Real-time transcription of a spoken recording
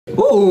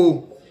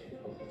Ooh.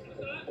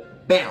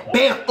 Bam,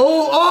 bam.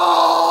 Oh,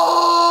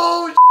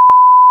 oh.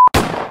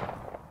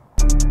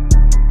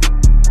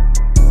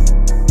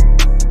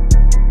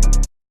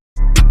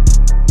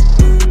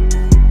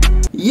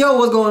 Yo,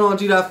 what's going on,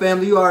 G-Dot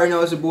family? You already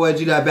know it's your boy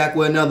G-Dot back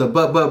with another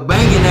banging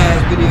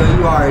ass video.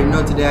 You already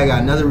know today I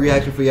got another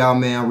reaction for y'all,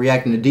 man. I'm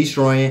reacting to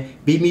Deestroying.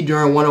 Beat me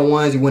during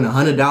 101s, you win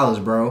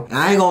 $100, bro. And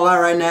I ain't gonna lie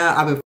right now,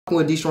 I've been fucking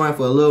with Deestroying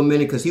for a little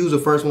minute because he was the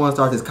first one to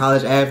start this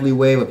college athlete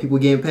wave of people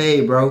getting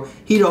paid, bro.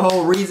 He the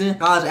whole reason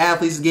college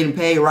athletes is getting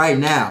paid right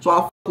now. So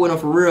I fuck with him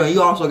for real. And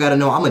you also gotta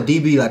know I'm a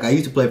DB, like I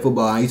used to play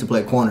football, I used to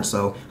play corner,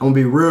 so I'm gonna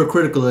be real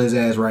critical of his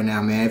ass right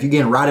now, man. If you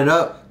getting rotted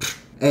up,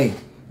 hey.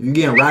 If you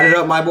getting rotted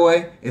up, my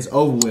boy, it's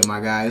over with, my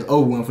guy. It's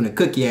over with. I'm finna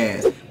cook your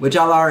ass. But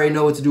y'all already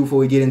know what to do before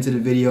we get into the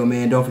video,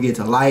 man. Don't forget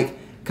to like,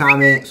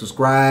 comment,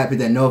 subscribe, hit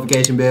that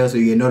notification bell so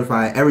you get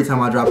notified every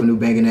time I drop a new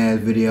banging ass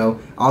video.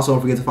 Also,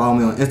 don't forget to follow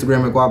me on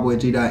Instagram at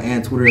GuapBoyG.dot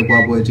and Twitter at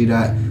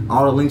GuapBoyG.dot.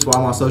 All the links for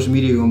all my social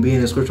media are gonna be in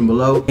the description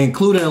below,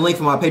 including a link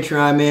for my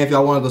Patreon, man. If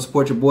y'all wanna go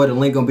support your boy, the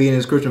link gonna be in the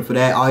description for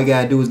that. All you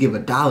gotta do is give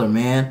 $1,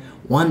 man.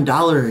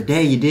 $1 a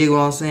day, you dig what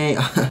I'm saying?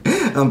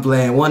 I'm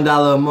playing.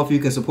 $1 a month, you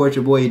can support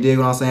your boy, you dig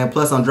what I'm saying?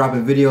 Plus, I'm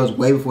dropping videos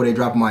way before they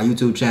drop on my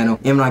YouTube channel.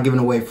 And I'm not giving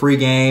away free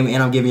game,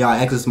 and I'm giving y'all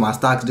access to my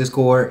stocks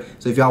Discord.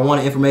 So if y'all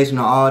want information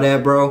on all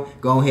that, bro,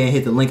 go ahead and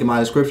hit the link in my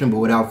description. But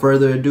without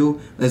further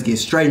ado, let's get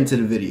straight into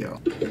the video.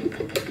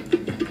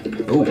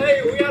 Ooh.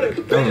 Hey, we got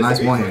it. That was a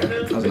nice one here.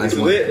 That was a nice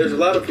one. There's a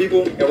lot of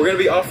people, and we're gonna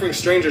be offering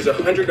strangers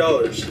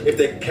 $100 if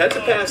they catch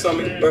a pass on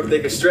me or if they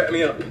can strap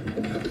me up.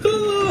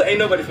 Ain't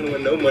nobody finna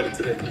win no money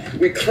today.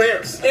 We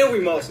clamps and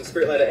we moss and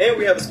straight like that, and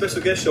we have a special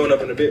guest showing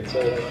up in a bit.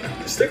 So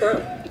just stick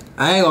around.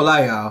 I ain't gonna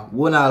lie, y'all.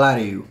 Will not lie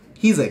to you.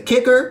 He's a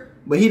kicker,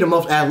 but he the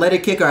most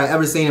athletic kicker I've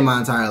ever seen in my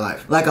entire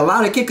life. Like, a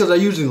lot of kickers are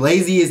usually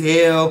lazy as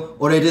hell,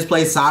 or they just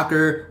play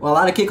soccer. Or a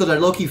lot of kickers are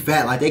low-key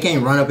fat, like they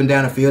can't run up and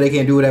down the field, they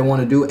can't do what they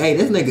want to do. Hey,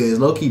 this nigga is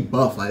low-key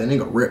buff, like that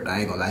nigga ripped. I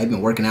ain't gonna lie, he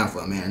been working out for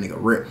a man, that nigga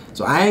ripped.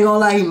 So I ain't gonna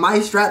lie, he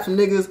might strap some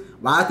niggas,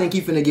 but I think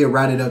he finna get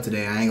ratted up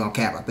today. I ain't gonna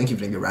cap, I think he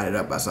finna get ratted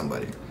up by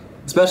somebody.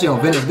 Especially on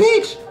Venice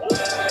Beach.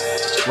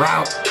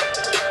 Route,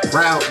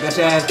 got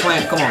your ass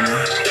plant. Come on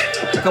now.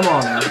 Come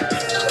on now.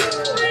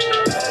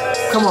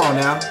 Come on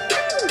now.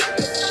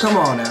 Come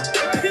on now.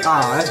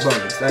 Oh, that's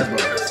bogus. That's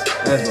bogus.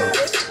 That's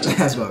bogus.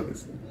 That's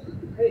bogus.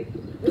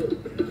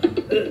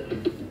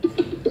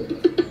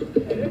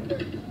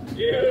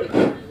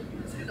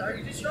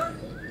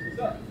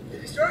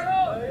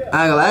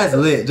 I ain't gonna lie, that's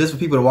lit. Just for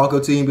people to walk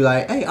up to you and be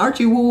like, hey, aren't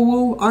you woo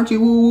woo? Aren't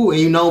you woo woo? And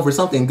you know for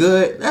something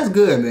good. That's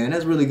good, man.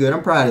 That's really good.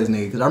 I'm proud of this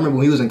nigga. Because I remember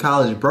when he was in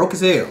college, broke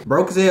as hell.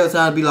 Broke as hell,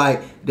 trying to be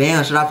like,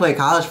 damn, should I play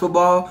college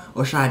football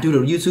or should I do the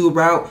YouTube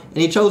route? And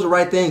he chose the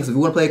right thing. So if you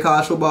want to play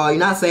college football, you're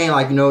not saying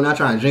like, you know, not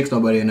trying to jinx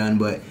nobody or nothing,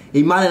 but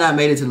he might have not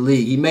made it to the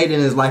league. He made it in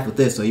his life with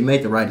this, so he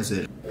made the right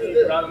decision.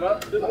 I'm a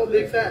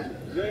big fan.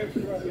 If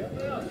you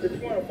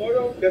want a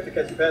photo, you have to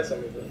catch a pass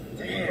on me, bro.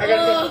 I gotta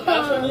catch a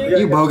pass on you.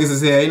 You bogus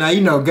as hell.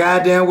 You know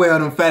goddamn well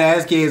them fat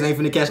ass kids ain't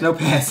finna catch no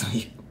pass on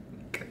you.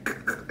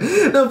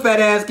 Them fat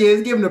ass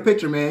kids, give them the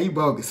picture, man. You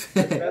bogus.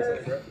 Ain't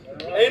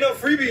no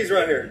freebies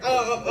right here.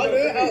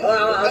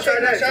 I'll try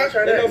that.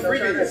 Ain't no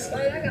freebies.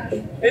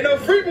 Ain't no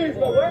freebies,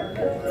 my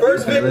boy.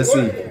 First pick. Let's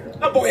see.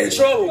 My boy in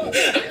trouble.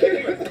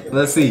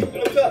 Let's see.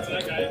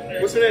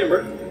 What's your name,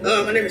 bro?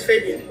 My name is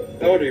Fabian.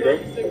 How old are you, bro?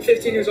 I'm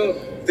 15 years old.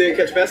 Did you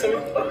catch a pass on me?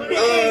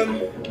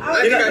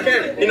 I think I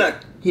can. You're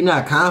not. He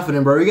not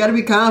confident, bro. You gotta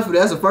be confident.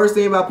 That's the first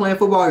thing about playing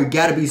football. You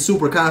gotta be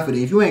super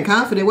confident. If you ain't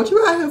confident, what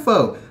you out here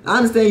for? I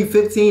understand you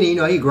 15 and you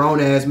know he grown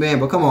ass man,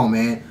 but come on,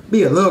 man.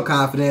 Be a little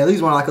confident. At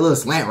least want like a little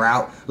slant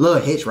route, a little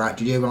hitch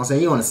route. You get what I'm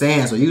saying? You on the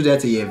sand, so use that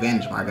to your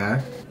advantage, my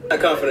guy. Not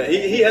confident.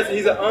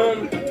 He's a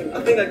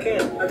I think I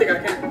can. I think I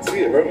can. See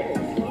it, bro.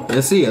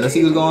 Let's see it. Let's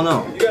see what's going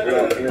on. I'm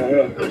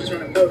just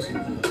running close.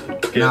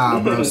 Nah,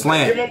 bro,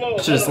 slant.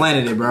 Should've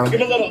slanted it, bro.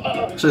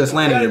 Should've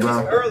slanted it,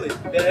 bro. Early.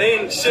 There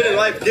ain't shit in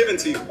life given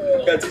to you.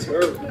 You gotta teach me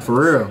early. For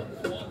real.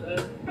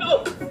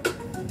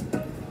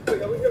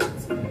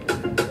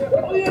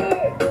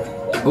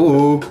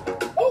 Ooh.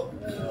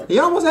 He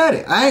almost had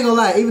it. I ain't gonna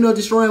lie. Even though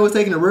Deestroying was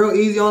taking it real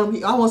easy on him,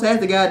 he almost had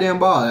the goddamn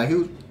ball. Like, he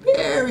was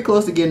very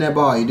close to getting that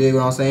ball. You dig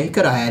what I'm saying? He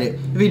could have had it.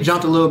 If he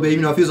jumped a little bit,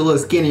 you know, if he was a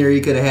little skinnier,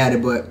 he could have had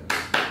it. But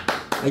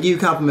I give you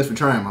compliments for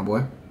trying, my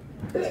boy.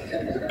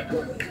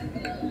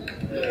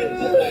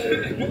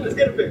 Let's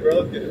get a pic,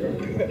 bro. Let's get it,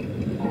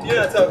 bro. You're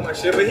not talking my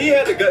shit, but he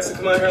had the guts to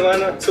come out here and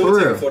line up. So we'll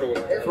take a photo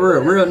with him. For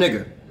real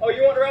nigga. Oh,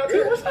 you want the route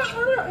too? What's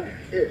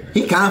that?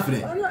 He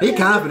confident. He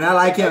confident. I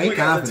like him. He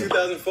confident.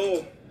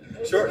 2004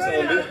 shorts on,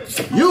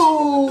 bitch. You.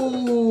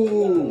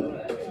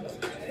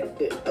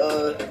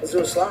 Let's do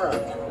a slide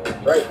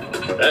round. Right.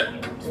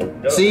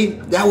 See,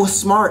 that was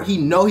smart. He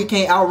know he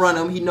can't outrun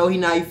him. He know he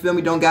not, you feel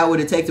me, don't got what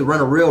it takes to run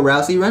a real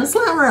route. So he run a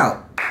slant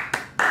route.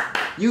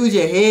 Use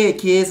your head,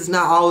 kids. It's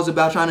not always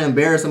about trying to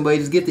embarrass somebody.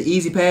 Just get the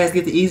easy pass,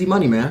 get the easy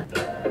money, man.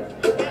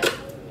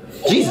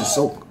 Jesus,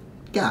 so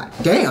God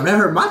damn, that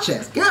hurt my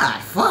chest. God,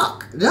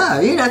 fuck. Nah,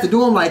 you didn't have to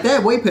do him like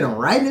that. Boy, you put him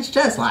right in his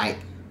chest, like,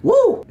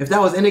 Woo! If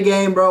that was in the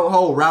game, bro,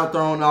 whole route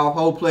thrown off,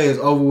 whole play is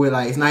over with.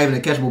 Like, it's not even a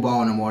catchable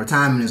ball no more.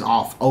 Timing is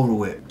off, over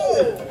with.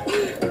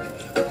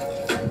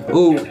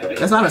 Ooh,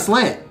 that's not a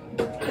slant.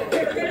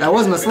 That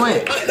wasn't a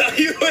slant.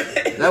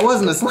 That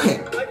wasn't a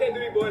slant. I can't do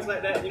these boys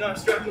like that. You know, I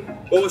strap them.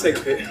 But we'll take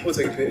a pick. We'll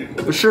take a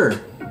pick. For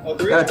sure. Oh,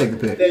 3? Gotta take the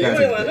pick. Yeah, you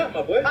ain't lined up,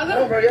 my boy. I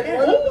know,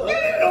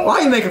 bro.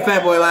 Why you making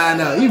fat boy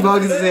line up? You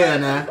bogus as hell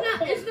now.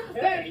 It's not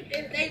fair.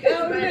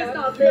 It's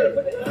not fair.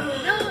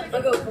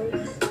 I'll go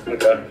first.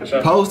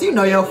 Okay. Post, you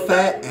know your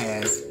fat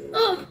ass.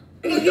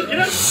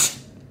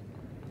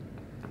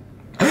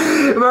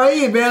 Bro,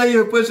 he barely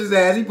even pushed his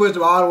ass. He pushed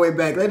him all the way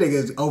back. That nigga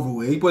is over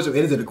with. He pushed him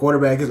into the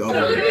quarterback. It's over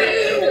with.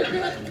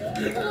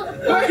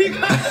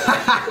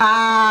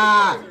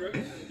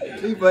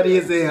 He funny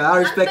as hell. I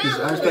respect this.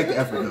 I respect the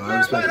effort, though. I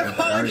respect the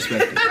effort. I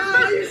respect it.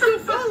 You're so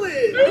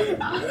solid.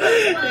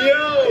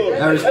 Yo.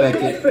 I respect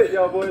it.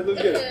 Y'all boys,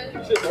 let's get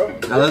it. Shit, bro.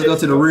 Now let's go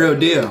to the real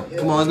deal.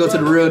 Come on, let's go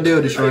to the real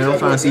deal, Deestroying. I'm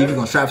trying to see if you're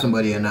gonna strap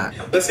somebody or not.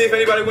 Let's see if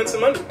anybody wins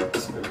some money.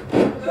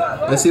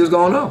 Let's see what's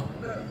going on.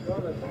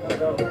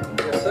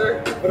 Yes,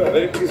 sir. What up,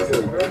 baby? He's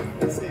good, bro.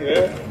 Let's see,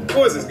 man.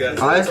 Who is this guy?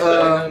 Oh, that's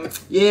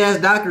yeah,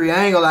 it's Dockery.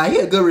 I ain't gonna lie, he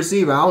a good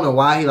receiver. I don't know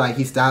why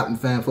he stopped in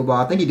fan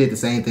football. I think he did the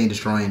same thing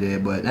Deestroying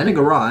did, but that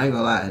nigga raw. I ain't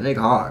gonna lie, that nigga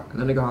hard.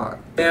 That nigga hard.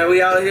 Yeah,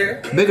 we out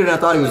here. Bigger than I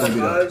thought he was gonna be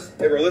though.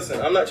 Hey, bro, listen.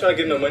 I'm not trying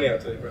to give no money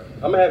out to you, bro.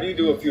 I'm gonna have you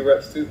do a few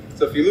reps too.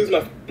 So if you lose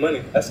my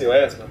money, that's your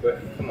ass, my boy.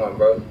 Come on,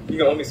 bro. You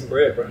gonna owe me some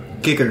bread, bro.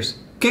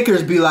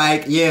 Kickers be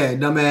like, yeah,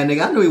 dumb ass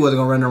nigga. I knew he wasn't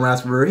gonna run them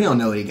routes for real. He don't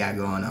know what he got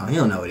going on. He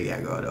don't know what he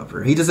got going on for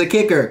real. He just a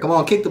kicker. Come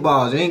on, kick the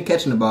balls. You ain't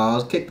catching the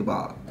balls. Kick the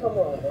ball. Come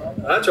on, bro.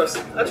 I trust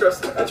him. I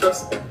trust him. I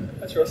trust him.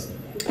 I trust him.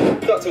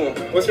 Talk to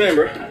him. What's your name,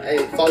 bro? Hey,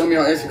 follow me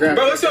on Instagram.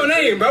 Bro, what's your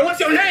name, bro? What's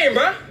your name,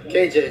 bro?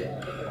 KJ.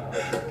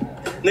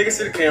 Nigga,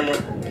 see the camera.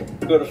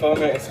 Go to follow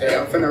me on Instagram. Hey,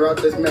 I'm finna route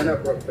this man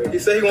up real quick. He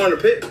said he wanted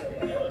to pick.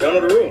 Y'all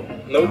know the rule.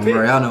 No pick.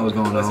 Bro, y'all know what's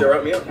going Unless you on.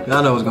 route me up.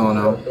 Y'all know what's going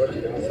on.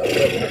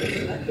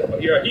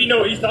 Yeah, he know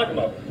what he's talking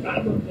about.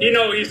 He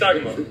know what he's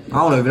talking about.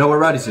 I don't even know what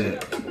Roddy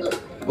said.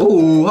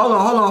 Ooh, hold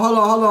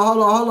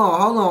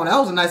on. That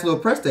was a nice little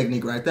press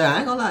technique right there. I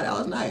ain't gonna lie, that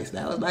was nice.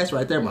 That was nice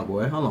right there, my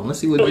boy. Hold on, let's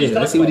see what he did.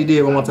 Let's see what he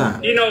did one more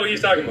time. He know what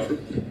he's talking about.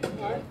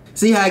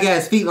 See how he got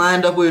his feet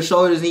lined up with his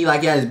shoulders and he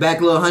like got his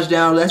back a little hunched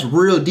down? That's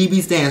real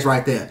DB stance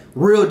right there.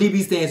 Real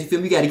DB stance, you feel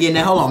me? You gotta get in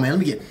that. Hold on,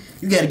 man. You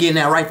gotta get in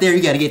that right there.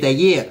 You gotta get that,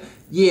 yeah.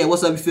 Yeah,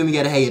 what's up, you feel me? You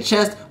gotta have your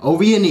chest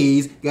over your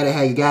knees. You gotta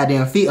have your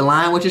goddamn feet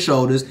aligned with your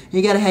shoulders. And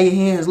you gotta have your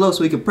hands low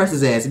so he can press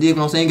his ass. You dig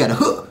what I'm saying? You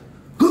gotta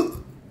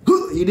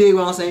you dig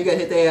what I'm saying? You gotta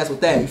hit the ass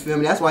with that, you feel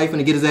me? That's why you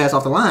finna get his ass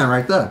off the line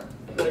right there.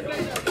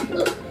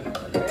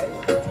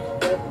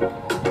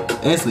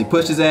 Instantly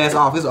push his ass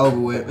off. It's over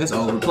with. It's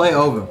over. Play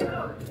over.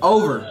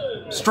 Over.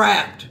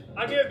 Strapped.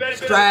 I give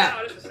benefit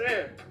Strapped. of the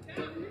doubt.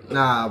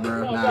 Nah,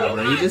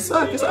 bro. You just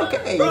suck. It's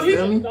okay. Bro, You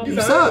feel me? You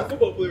suck.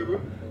 Football player,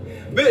 bro.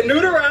 Bit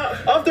new to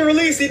route. Off the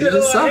release, he did a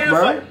just little suck, hand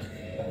bro. fight.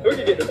 We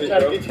can get the picture,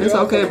 bro. It's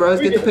okay, bro.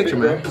 Let's get the picture,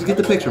 man. Let's get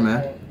the picture,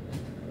 man.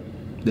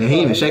 Did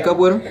he even shake up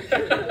with him?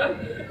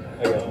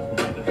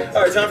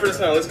 Alright, time for the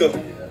sound. Let's go.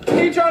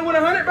 You trying to win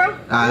 100, bro?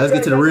 Alright, let's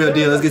get to the real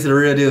deal. Let's get to the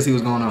real deal. See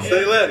what's going on.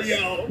 Say less.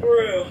 Yo, for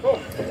real.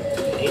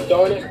 He's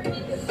throwing it.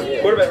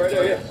 Quarterback right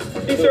there, yeah.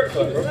 He's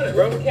searching,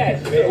 bro.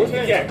 Catch, man. What's the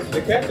catch?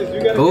 The catch is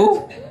you got to.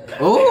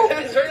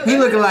 Ooh. He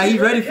looking like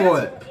he's ready for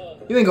it.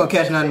 You ain't gonna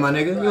catch nothing, my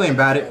nigga. You ain't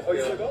about it. Oh,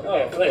 you go?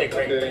 Oh, let it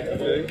crank.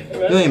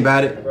 You ain't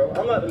about it. Bro,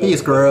 I'm not. He a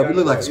scrub. You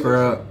look like a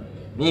scrub.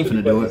 You ain't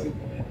finna do it.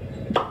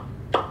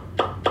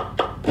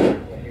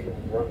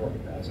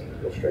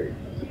 Go straight.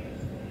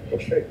 Go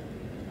straight.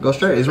 Go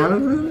straight. It's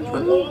running.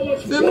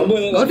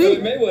 Go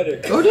deep.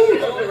 Go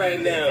deep. Right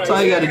now. That's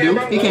all you gotta do.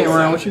 He can't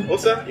run with you.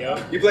 What's up? Yeah.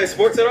 You play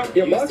sports at all?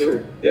 Yeah,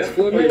 boxer. Yeah.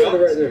 Floyd Mayweather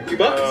right there. You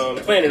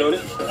box? Planning on it.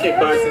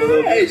 Kickboxing a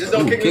little bit. Hey, just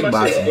don't Ooh, kick me in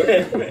my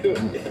shit.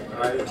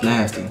 It's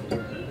nasty.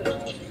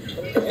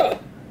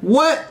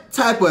 What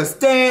type of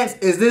stance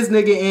is this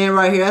nigga in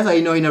right here? That's how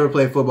you know he never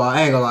played football.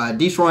 I ain't gonna lie.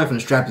 Deestroying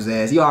finna strap his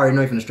ass. You already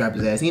know he finna strap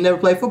his ass. He never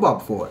played football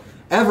before.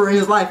 Ever in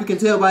his life. You can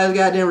tell by his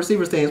goddamn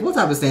receiver stance. What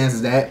type of stance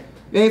is that?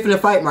 You ain't finna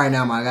fight right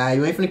now, my guy.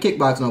 You ain't finna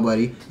kickbox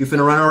nobody. You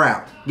finna run a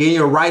route. Get in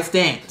your right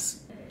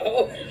stance.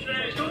 Oh.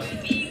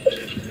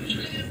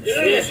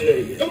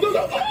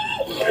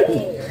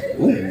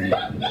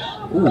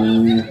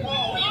 Ooh.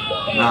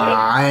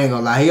 Nah, I ain't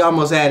gonna lie. He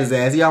almost had his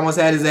ass.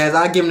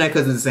 I'll give him that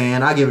because of the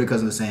sand. I'll give it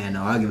because of the sand,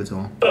 though. I'll give it to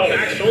him.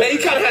 Hey, you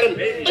kind of had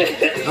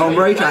him. Oh,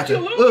 bro, he tried to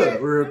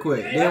real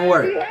quick. Didn't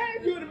work.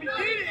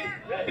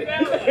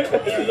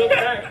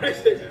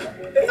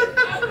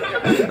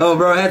 Oh,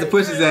 bro, I had to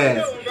push his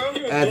ass.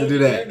 I had to do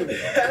that.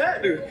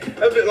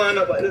 That bit lined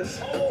up like this.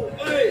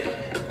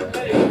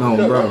 Oh,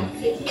 bro.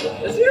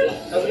 How's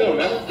it going,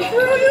 man?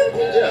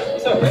 Yeah,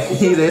 what's up, man?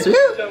 He said, it's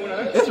real.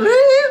 It's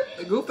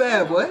real. Goof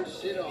ass, boy.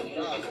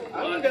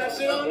 I don't got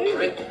shit on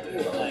either.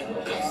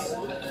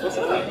 What's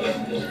up?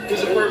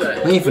 Who's the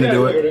quarterback? He ain't finna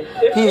do it.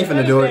 He ain't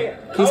finna do it.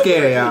 He's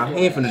scared, y'all.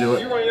 He ain't finna do You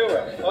it. run your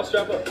route. I'll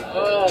strap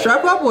up.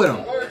 Strap up with him.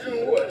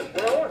 What?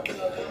 What I want?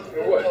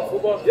 What?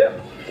 Football? Yeah.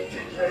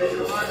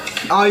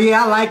 Oh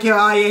yeah, I like him.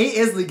 Oh yeah, he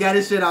instantly got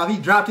his shit off. He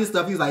dropped his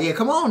stuff. He was like, yeah,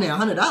 come on now,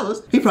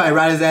 $100. He probably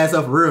ride his ass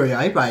up for real,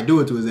 y'all. He probably do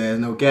it to his ass,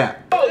 no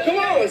cap. Oh, come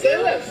on,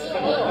 say less.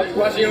 Come on. I'm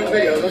watching your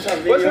videos.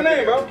 What's your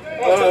name, bro?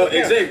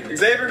 Xavier.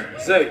 Xavier?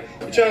 Say.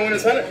 You trying to win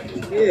this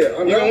 100? Yeah,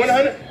 You gonna win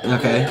 100?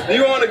 Okay. Do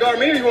you want to guard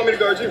me or you want me to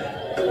guard you?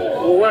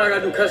 Well, what I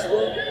gotta do, catch the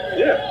ball?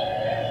 Yeah.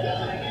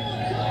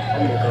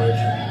 I'm gonna guard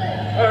you.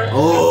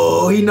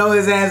 Oh, he know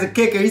his ass a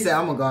kicker. He said,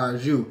 I'm gonna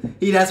guard you.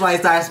 That's why he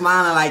started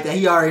smiling like that.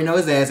 He already know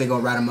his ass ain't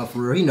gonna ride him up for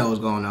real. He knows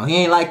what's going on. He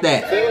ain't like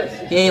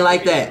that. He ain't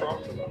like that. I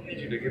need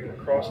you to give him a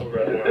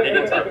crossover.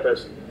 He's the type of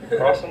person.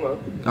 Cross him up.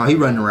 Oh, he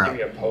running Give around.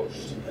 me a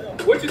post.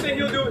 What you think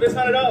he'll do with this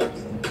 $100?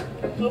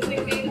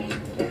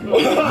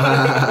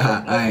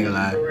 I ain't gonna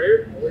lie.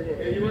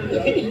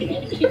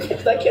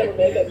 That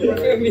cameraman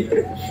got me.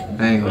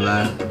 I ain't gonna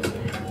lie.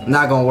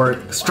 Not gonna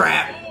work.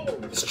 Strap.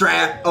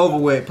 Over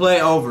with.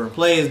 Play over.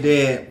 Play is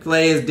dead.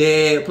 Play is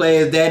dead. Play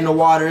is dead in the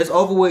water. It's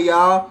over with,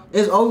 y'all.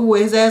 It's over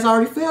with. His ass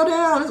already fell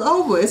down. It's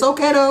over. It's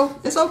okay though.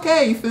 It's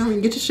okay. You feel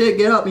me? Get your shit.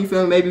 Get up. You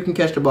feel me? Maybe you can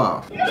catch the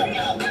ball.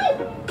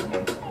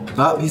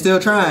 Oh, he's still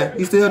trying.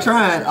 He's still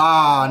trying.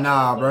 Oh,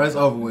 nah, bro. It's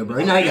over with, bro.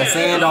 You know he got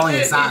sand all in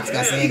his socks.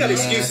 Got sand He got in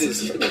his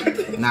excuses.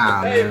 ass.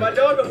 Nah, Hey, man. my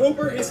dog a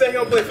hooper. He said he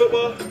don't play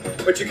football,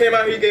 but you came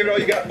out here, you gave it all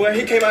you got. Boy,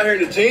 he came out here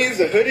in the jeans,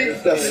 the hoodie,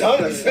 the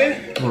song, the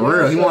spin. For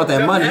real. He want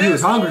that money. He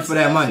was hungry for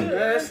that money.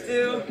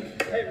 Still.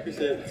 Hey,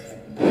 appreciate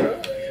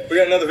it. We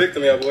got another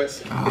victim, y'all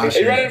boys. Oh,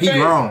 shit. He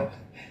grown.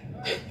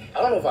 I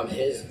don't know if I'm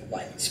his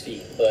like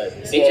speed, but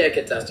CJ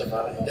could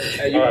testify.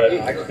 Alright, you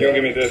gonna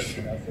give me this?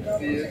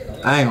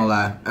 I ain't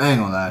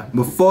gonna lie.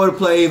 Before the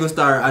play even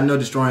start, I know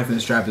Deestroying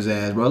finna strap his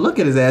ass, bro. Look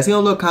at his ass. He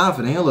don't look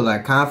confident. He don't look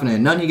like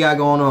confident. Nothing he got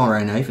going on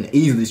right now. He finna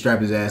easily strap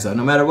his ass up.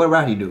 No matter what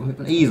route he do. He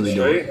finna easily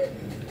do it.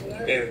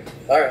 Yeah.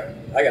 Alright,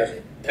 I got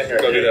you.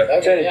 Go do that.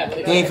 Okay, yeah.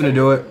 He ain't finna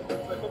do it.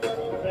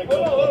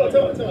 Hold on,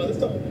 tell him, let's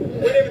talk. We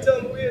didn't even tell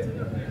him who he is or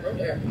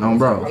nothing, bro. No,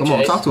 bro. Come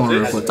on, talk to him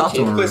real quick. Talk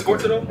to him Play real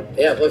sports quick. at all?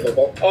 Yeah, I play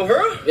football. Oh, for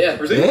real? Yeah.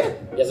 Brazil? Yeah?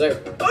 Yes,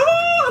 sir.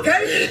 Oh,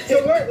 okay. So,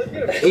 work. Let's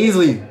get him.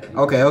 Easily.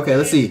 Okay,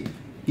 let's see.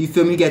 You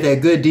feel me? You got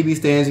that good DB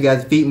stance. You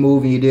got the feet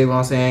moving. You dig what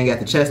I'm saying? You got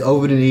the chest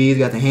over the knees.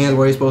 You got the hands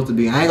where he's supposed to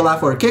be. I ain't gonna lie,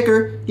 for a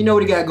kicker, you know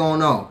what he got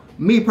going on.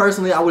 Me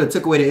personally, I would have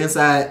took away the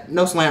inside.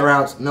 No slant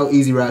routes, no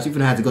easy routes. You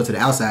finna have to go to the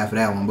outside for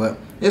that one, but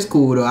it's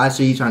cool though. I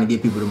see you trying to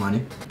get people the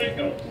money.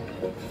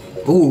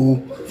 Ooh.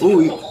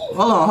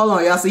 Hold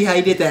on. Y'all see how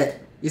he did that?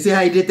 You see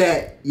how he did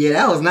that? Yeah,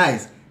 that was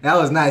nice.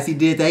 He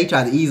did that. He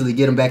tried to easily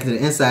get him back to the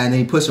inside, and then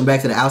he pushed him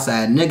back to the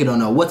outside. Nigga don't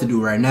know what to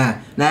do right now.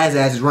 Now his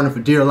ass is running for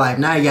dear life.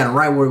 Now he got him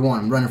right where he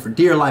want him. Running for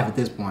dear life at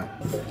this point.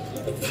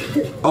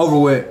 Over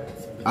with.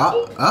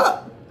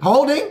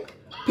 Holding.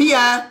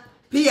 P.I.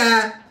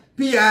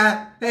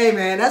 Hey,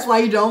 man, that's why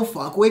you don't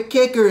fuck with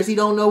kickers. He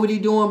don't know what he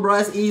doing, bro.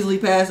 It's easily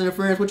pass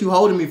interference. What you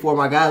holding me for,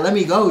 my guy? Let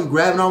me go. You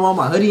grabbing on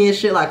my hoodie and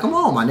shit. Like, come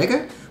on, my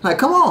nigga. Like,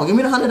 come on. Give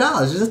me the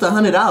 $100. It's just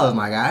 $100,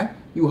 my guy.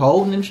 You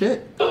holding and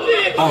shit.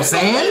 On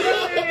sand?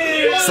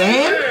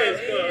 Sand?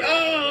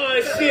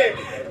 Oh, shit.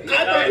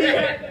 I thought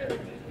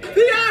he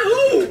P.I.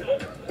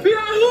 who? P.I.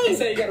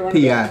 who?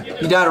 P.I.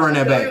 You gotta run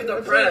that back.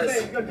 The press.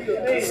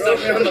 Stuck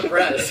me on the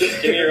press.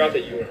 Give me your route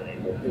that you were.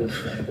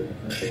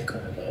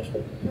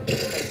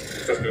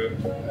 That's good.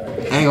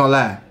 I ain't gonna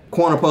lie.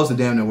 Corner post will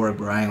damn near work,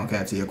 bro. I ain't gonna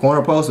cap to you.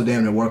 Corner post will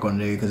damn near work on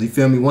the nigga. Cause you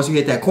feel me? Once you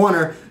hit that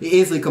corner, you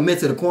instantly commit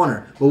to the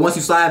corner. But once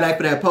you slide back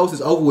for that post,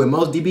 it's over with.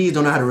 Most DBs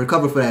don't know how to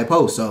recover for that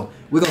post. So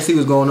we're gonna see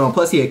what's going on.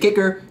 Plus he a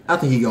kicker. I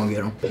think he gonna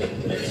get him.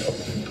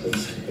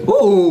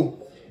 Ooh.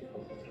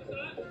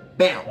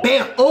 Bam.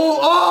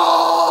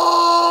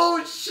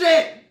 Oh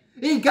shit.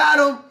 He got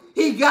him.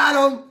 He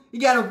got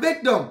a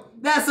victim.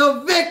 That's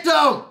a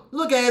victim.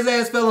 Look at his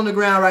ass fell on the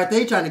ground right there.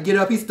 He trying to get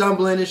up. He's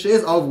stumbling and shit.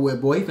 It's over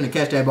with, boy. He finna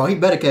catch that ball. He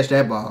better catch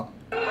that ball.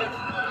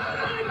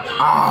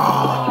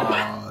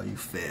 Oh, you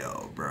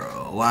fell,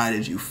 bro. Why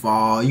did you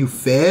fall? You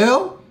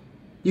fell?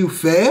 You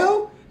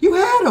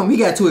had him. He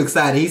got too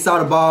excited. He saw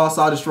the ball,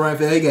 saw Deestroying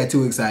fail. He got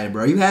too excited,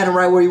 bro. You had him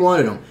right where you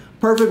wanted him.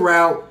 Perfect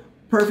route,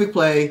 perfect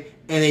play,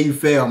 and then you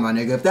fail, my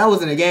nigga. If that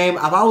was in a game,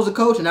 if I was a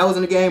coach and that was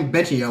in a game,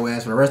 benching your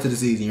ass for the rest of the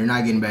season. You're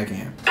not getting back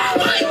in. Oh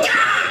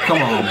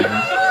my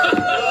God!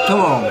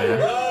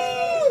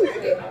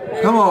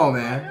 Come on,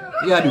 man.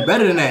 You gotta do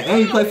better than that. And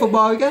you play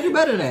football, you gotta do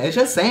better than that. It's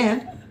just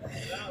sand.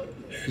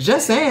 It's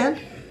just sand.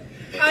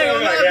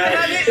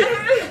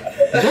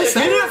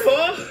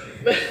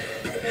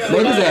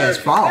 Made his ass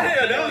fall.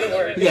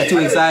 He got too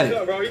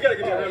excited. Bro, you gotta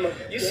get your hammer.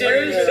 You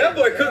serious? That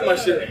boy cooked my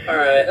shit.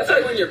 Alright, that's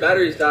like when your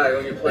batteries die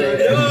when you're playing.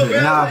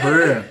 Nah, for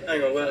real. I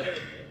ain't gonna lie.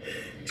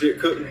 Jit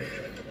cooked me.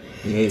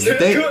 Yeah, you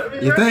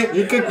think?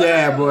 He cooked your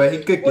ass, boy. He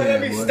cooked your Well, I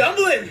ass, mean,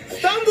 boy.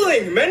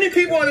 stumbling. Many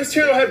people on this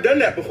channel have done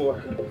that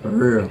before. For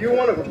real. You're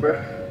one of them,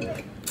 bro.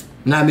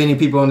 Not many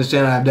people on this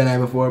channel have done that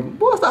before.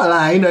 Boy, stop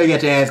lying. You know you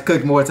got your ass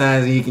cooked more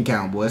times than you can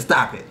count, boy.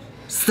 Stop it.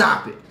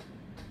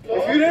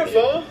 If you didn't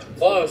fall,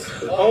 Close.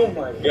 oh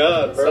my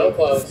God, bro. So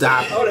close.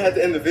 Stop. I would have had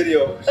to end the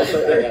video. I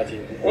got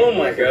you. Oh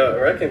my God,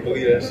 bro. I can't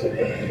believe that shit.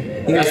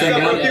 He gonna send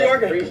Keep money.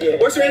 working.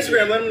 What's your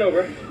Instagram? Let them know,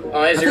 bro.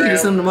 I think he can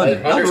send him the money.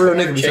 I'm a real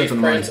nigga if he Chase sends him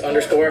the money. Prince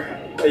underscore.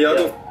 Hey, y'all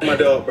go f my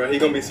dog, bro. He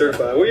gonna be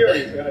certified. Where you are?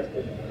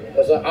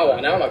 Oh,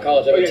 now I'm at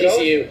college. I'm at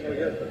TCU.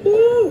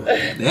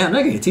 Damn,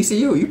 nigga,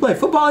 TCU. You play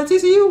football at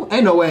TCU?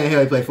 Ain't no way in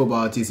hell you play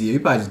football at TCU.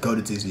 You probably just go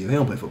to TCU. He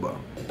don't play football.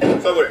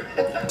 So what?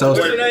 What's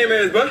your name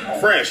is, bro?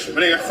 Fresh.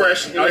 My name is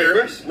Fresh. Out here,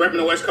 Fresh? repping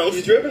the West Coast.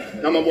 You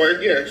dripping? I'm my boy.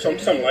 Yeah,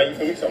 something like, you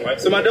feel me? Something like.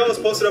 So my dog was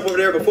posted up over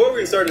there before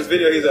we started this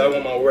video. He said, I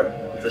want my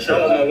rep. For sure. I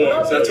want my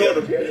one. So I told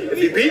him, if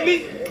he beat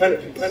me,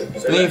 100. He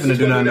ain't finna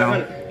do nothing now.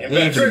 He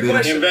ain't finna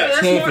beat him.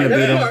 He ain't finna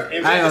beat him. I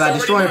ain't gonna lie,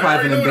 Deestroying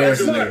probably finna embarrass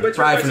his nigga.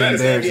 Probably finna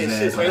embarrass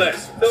his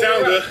ass.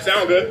 Sound good.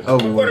 Sound good. Oh,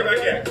 Quarterback,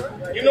 yeah.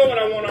 You know what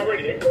I want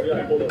already.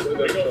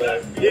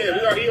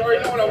 Yeah, he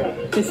already know what I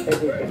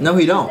want. No,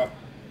 he don't.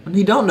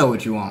 He don't know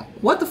what you want.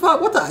 What the fuck?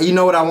 What the? You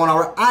know what I want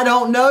already? I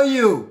don't know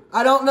you.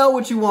 I don't know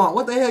what you want.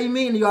 What the hell you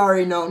mean you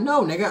already know?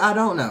 No, nigga, I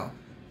don't know.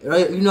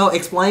 You know,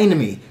 explain to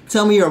me.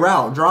 Tell me your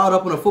route. Draw it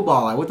up on a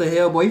football. Like, what the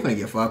hell, boy? You finna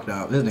get fucked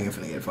up. This nigga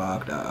finna get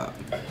fucked up.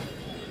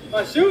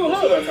 My shoe,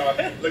 look.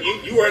 Look,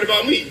 you worried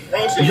about me.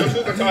 Wrong shit, your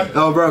shoes are talking.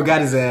 Oh, bro,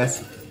 got his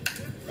ass.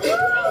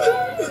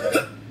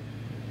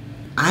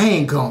 I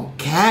ain't gon'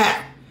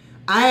 cap.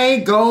 I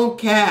ain't gon'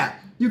 cap.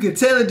 You can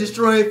tell the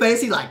Deestroying face.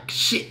 He like,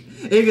 shit.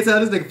 And you can tell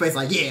this nigga face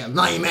like, yeah,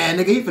 lame man,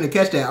 nigga. He finna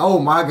catch that. Oh,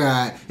 my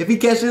God. If he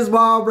catch this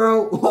ball,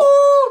 bro. Woo,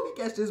 if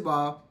he catch this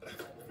ball.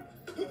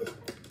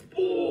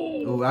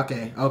 Oh,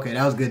 okay. Okay,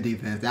 that was good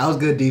defense. That was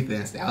good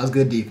defense. That was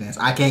good defense.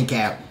 I can't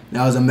cap.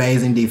 That was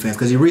amazing defense.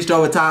 Because he reached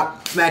over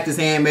top, smacked his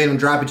hand, made him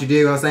drop it. You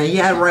dig what I'm saying? He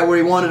had him right where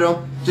he wanted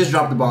him. Just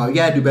drop the ball. You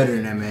gotta do better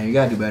than that, man. You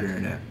gotta do better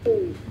than that.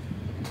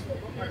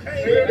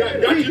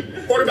 Got you.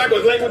 Quarterback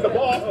was late with the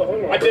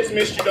ball. I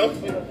dismissed you, though.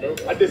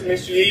 I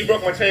dismissed you. Yeah, you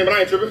broke my chain, but I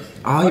ain't tripping.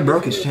 Oh, he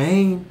broke his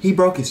chain? He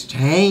broke his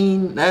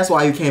chain? That's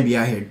why you can't be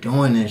out here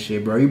doing that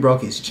shit, bro. You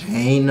broke his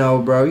chain,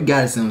 though, bro. You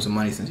gotta send him some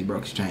money since he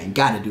broke his chain.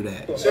 Gotta do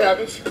that. Shit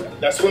happens.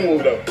 That swim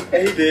move, though.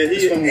 And he did.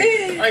 He swim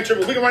move. I ain't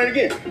tripping. We can run it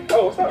again.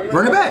 Oh, what's up?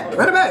 Run it back.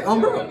 Run it back. On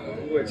bro.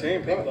 Boy,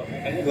 chain pop.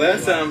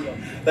 Last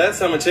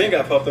time a chain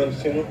got popped on the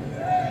channel.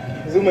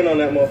 Zoom in on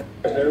that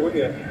motherfucker. What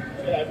here?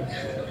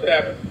 What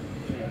happened?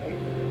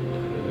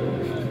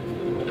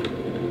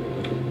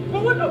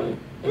 What the?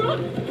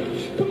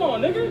 Come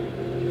on, nigga.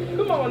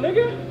 Come on,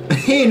 nigga.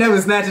 He ain't never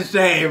snatched his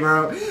chain,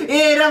 bro. He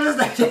ain't never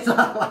snatched his chain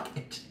like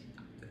it.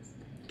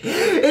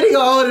 And he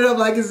gonna hold it up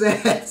like his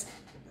ass.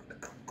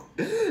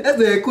 That's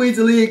the Queen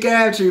to lead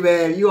Crabtree,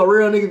 man. You a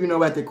real nigga if you know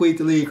about the Queen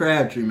to lead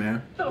Crabtree,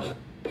 man.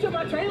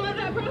 My train like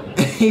that, bro?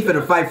 He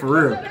finna fight for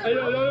real.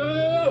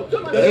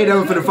 They ain't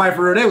never finna fight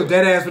for real. They was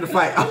dead ass finna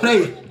fight. Oh,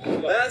 they.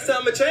 Last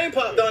time a chain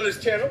popped on this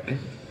channel.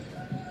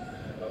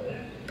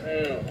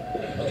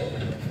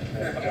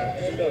 I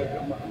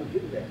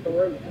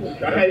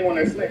had you on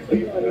that snake.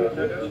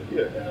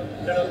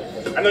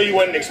 I know you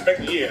wasn't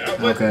expecting. Yeah.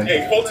 Okay.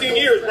 Hey, 14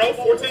 years, bro.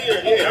 14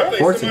 years. Yeah, I played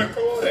 14.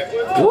 semi-pro.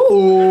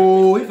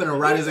 Ooh, he finna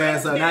ride his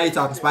ass up. Now he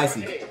talking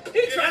spicy.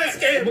 He trying to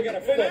scare me.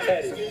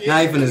 Now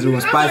he finna do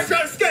him spicy.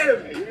 Trying to scare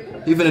me.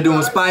 He finna do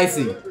him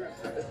spicy.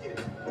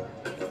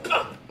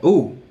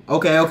 Ooh.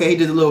 Okay, he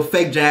did a little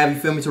fake jab, you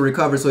feel me, to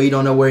recover so he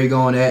don't know where you're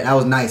going at. That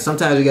was nice.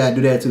 Sometimes you gotta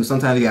do that too.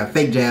 Sometimes you gotta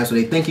fake jab so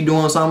they think you're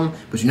doing something,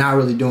 but you're not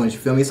really doing it, you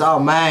feel me? It's all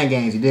mind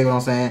games, you dig what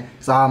I'm saying?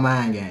 It's all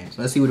mind games.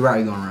 Let's see what route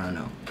you're gonna run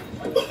now.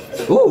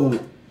 Ooh.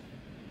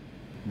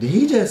 Did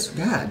he just,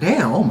 god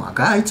damn, oh my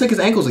god, he took his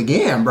ankles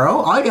again, bro.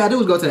 All you gotta do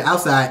is go to the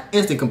outside,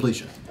 instant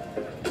completion.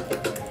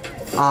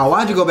 Oh,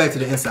 why'd you go back to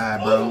the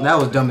inside, bro? That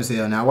was dumb as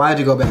hell now. Why'd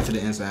you go back to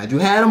the inside? You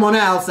had him on the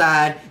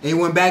outside, and you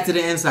went back to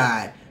the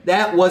inside.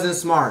 That wasn't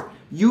smart.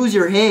 Use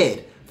your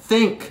head.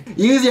 Think.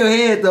 Use your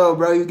head though,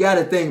 bro. You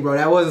gotta think, bro.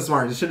 That wasn't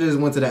smart. You should've just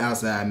went to the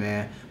outside,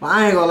 man. But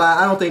I ain't gonna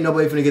lie, I don't think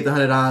nobody finna get the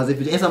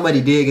 $100. If somebody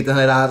did get the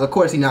 $100, of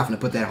course he not finna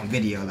put that on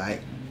video,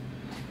 like.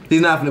 He's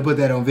not finna put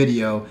that on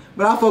video.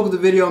 But I'll fuck with the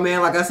video,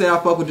 man. Like I said,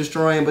 I'll fuck with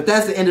Deestroying. But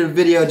that's the end of the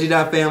video,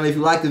 G-Dot family. If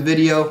you like the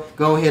video,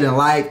 go ahead and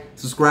like,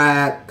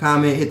 subscribe,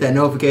 comment, hit that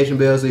notification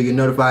bell so you get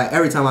notified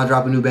every time I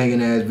drop a new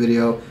banging ass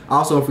video.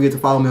 Also, don't forget to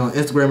follow me on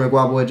Instagram at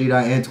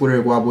GuaboyG-Dot and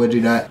Twitter at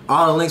GuaboyG-Dot.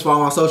 All the links for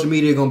all my social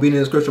media are gonna be in the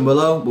description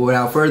below. But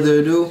without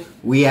further ado,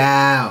 we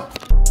out.